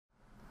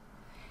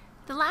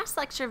The last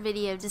lecture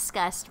video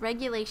discussed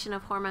regulation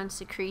of hormone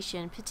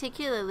secretion,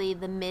 particularly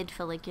the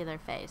mid-follicular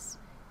phase.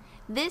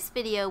 This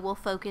video will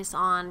focus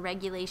on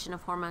regulation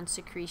of hormone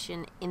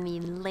secretion in the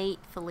late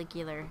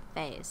follicular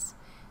phase.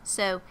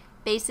 So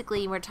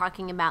basically we're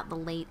talking about the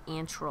late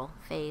antral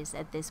phase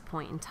at this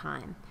point in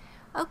time.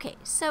 Okay,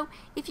 so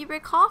if you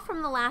recall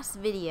from the last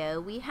video,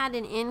 we had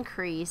an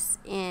increase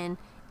in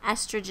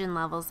estrogen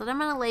levels that I'm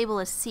going to label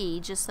as C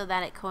just so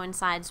that it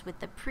coincides with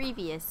the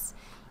previous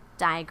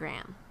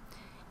diagram.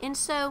 And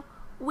so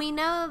we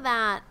know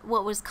that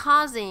what was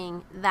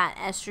causing that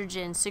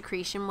estrogen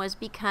secretion was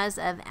because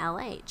of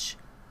LH.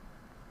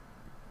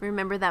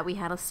 Remember that we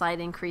had a slight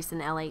increase in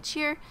LH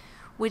here,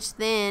 which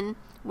then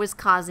was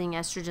causing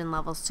estrogen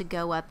levels to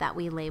go up that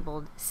we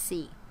labeled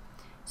C.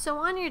 So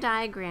on your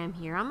diagram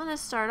here, I'm going to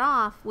start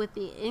off with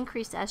the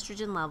increased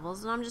estrogen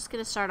levels, and I'm just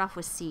going to start off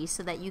with C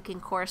so that you can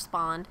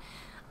correlate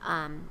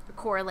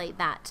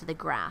that to the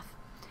graph.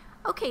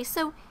 Okay,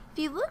 so if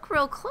you look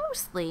real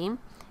closely,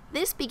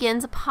 this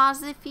begins a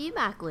positive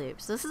feedback loop.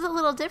 So this is a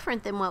little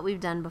different than what we've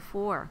done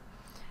before.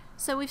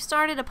 So we've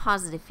started a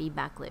positive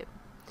feedback loop.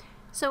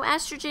 So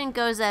estrogen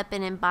goes up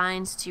and it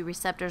binds to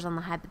receptors on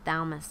the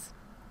hypothalamus,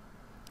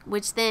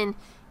 which then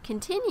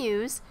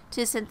continues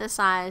to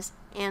synthesize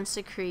and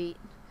secrete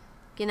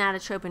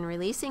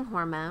gonadotropin-releasing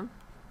hormone,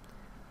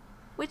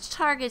 which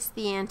targets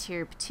the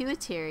anterior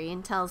pituitary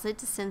and tells it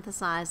to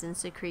synthesize and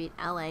secrete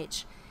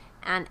LH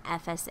and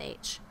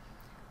FSH.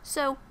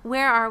 So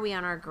where are we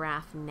on our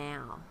graph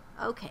now?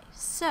 Okay,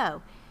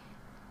 so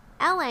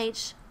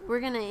LH we're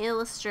going to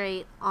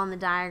illustrate on the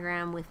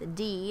diagram with a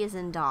D as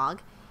in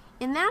dog,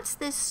 and that's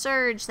this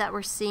surge that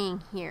we're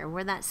seeing here,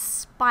 where that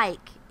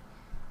spike,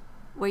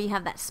 where you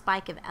have that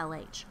spike of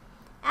LH.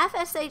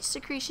 FSH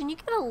secretion, you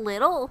get a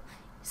little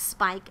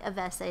spike of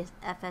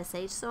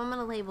FSH, so I'm going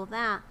to label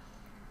that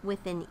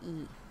with an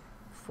E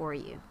for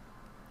you.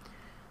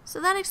 So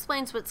that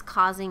explains what's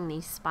causing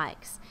these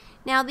spikes.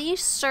 Now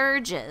these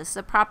surges,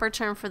 the proper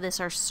term for this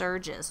are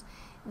surges.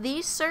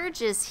 These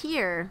surges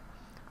here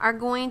are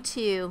going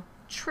to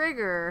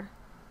trigger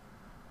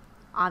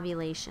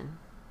ovulation.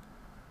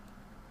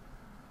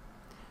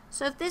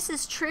 So if this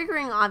is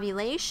triggering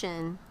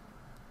ovulation,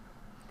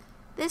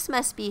 this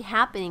must be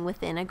happening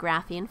within a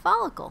Graafian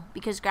follicle,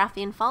 because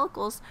Graafian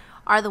follicles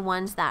are the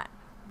ones that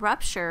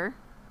rupture,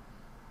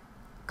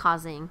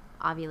 causing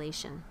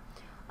ovulation.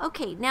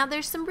 Okay, now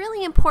there's some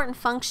really important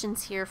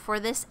functions here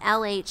for this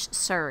LH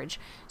surge.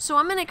 So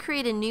I'm going to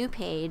create a new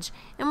page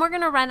and we're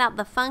going to write out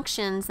the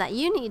functions that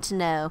you need to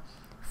know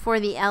for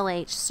the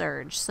LH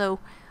surge. So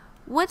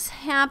what's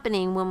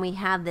happening when we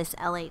have this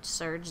LH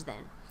surge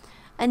then?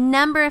 A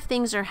number of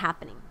things are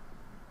happening.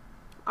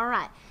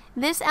 Alright,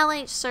 this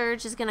LH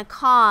surge is going to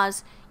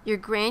cause your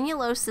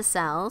granulosa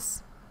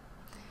cells,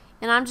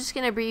 and I'm just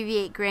going to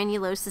abbreviate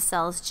granulosa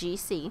cells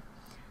GC.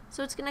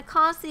 So it's going to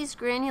cause these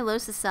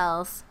granulosa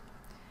cells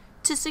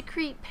to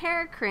secrete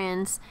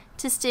paracrines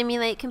to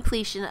stimulate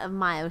completion of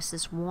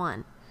meiosis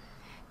 1.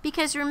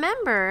 Because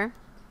remember,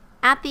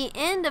 at the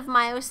end of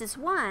meiosis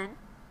 1,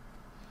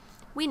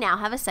 we now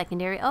have a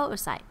secondary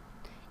oocyte.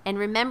 And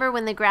remember,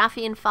 when the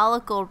Graafian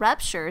follicle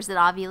ruptures at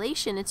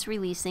ovulation, it's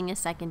releasing a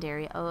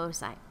secondary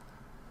oocyte.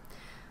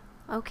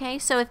 Okay,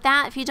 so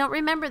if you don't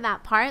remember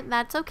that part,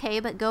 that's okay,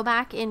 but go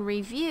back and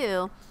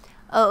review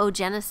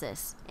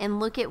oogenesis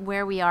and look at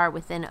where we are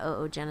within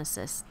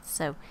oogenesis.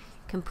 So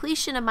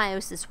completion of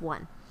meiosis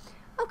 1.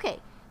 Okay,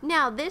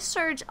 now this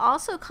surge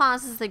also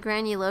causes the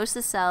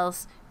granulosa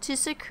cells to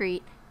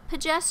secrete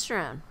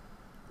progesterone.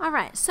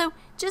 Alright, so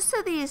just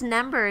so these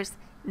numbers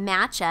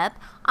match up,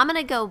 I'm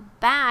going to go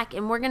back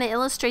and we're going to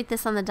illustrate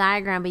this on the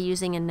diagram by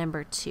using a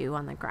number 2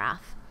 on the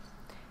graph.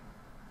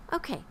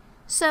 Okay,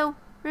 so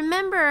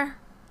remember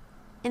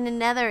in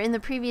the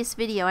previous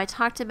video I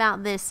talked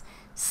about this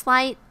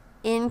slight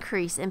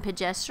increase in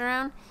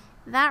progesterone.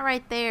 That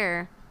right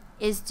there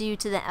is due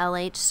to the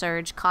LH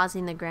surge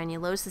causing the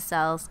granulosa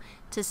cells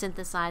to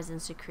synthesize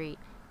and secrete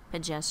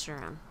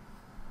progesterone.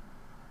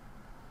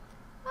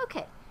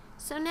 Okay,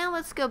 so now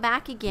let's go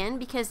back again,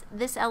 because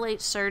this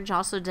LH surge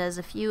also does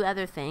a few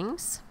other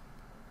things.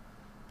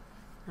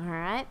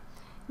 Alright,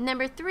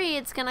 number 3,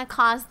 it's going to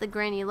cause the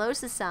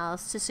granulosa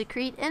cells to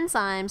secrete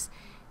enzymes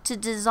to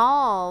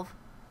dissolve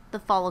the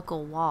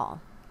follicle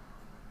wall.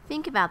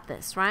 Think about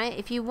this, right?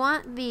 If you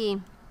want the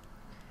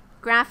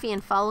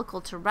Graafian follicle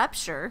to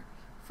rupture,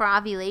 for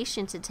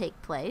ovulation to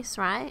take place,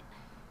 right?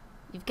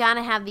 You've got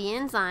to have the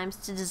enzymes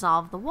to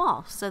dissolve the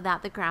wall so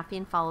that the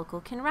Graafian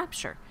follicle can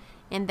rupture,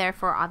 and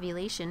therefore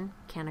ovulation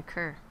can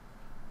occur.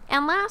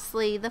 And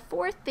lastly, the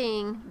fourth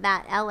thing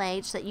that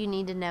LH that you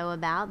need to know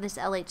about, this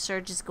LH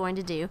surge is going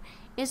to do,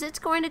 is it's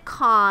going to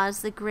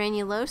cause the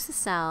granulosa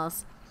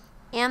cells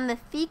and the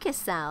theca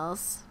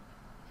cells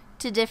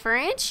to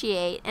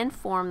differentiate and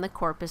form the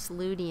corpus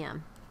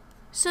luteum.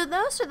 So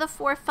those are the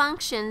 4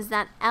 functions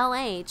that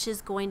LH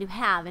is going to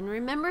have. And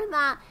remember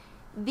that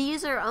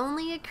these are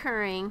only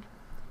occurring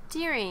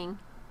during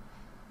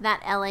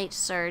that LH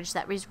surge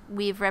that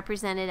we've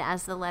represented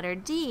as the letter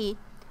D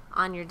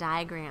on your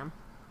diagram.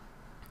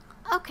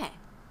 Okay.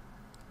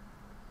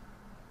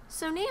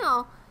 So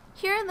now,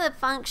 here are the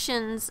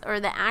functions or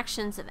the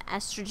actions of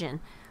estrogen,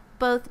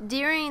 both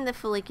during the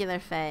follicular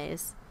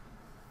phase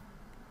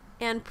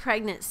and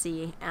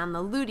pregnancy and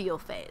the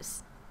luteal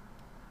phase.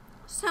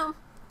 So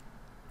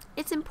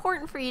it's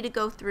important for you to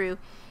go through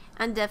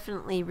and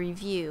definitely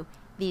review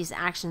these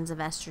actions of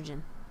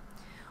estrogen.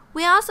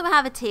 We also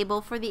have a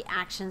table for the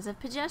actions of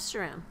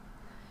progesterone.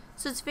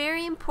 So it's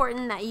very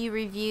important that you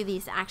review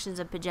these actions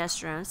of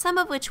progesterone, some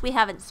of which we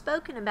haven't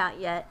spoken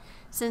about yet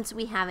since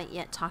we haven't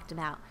yet talked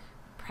about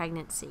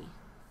pregnancy.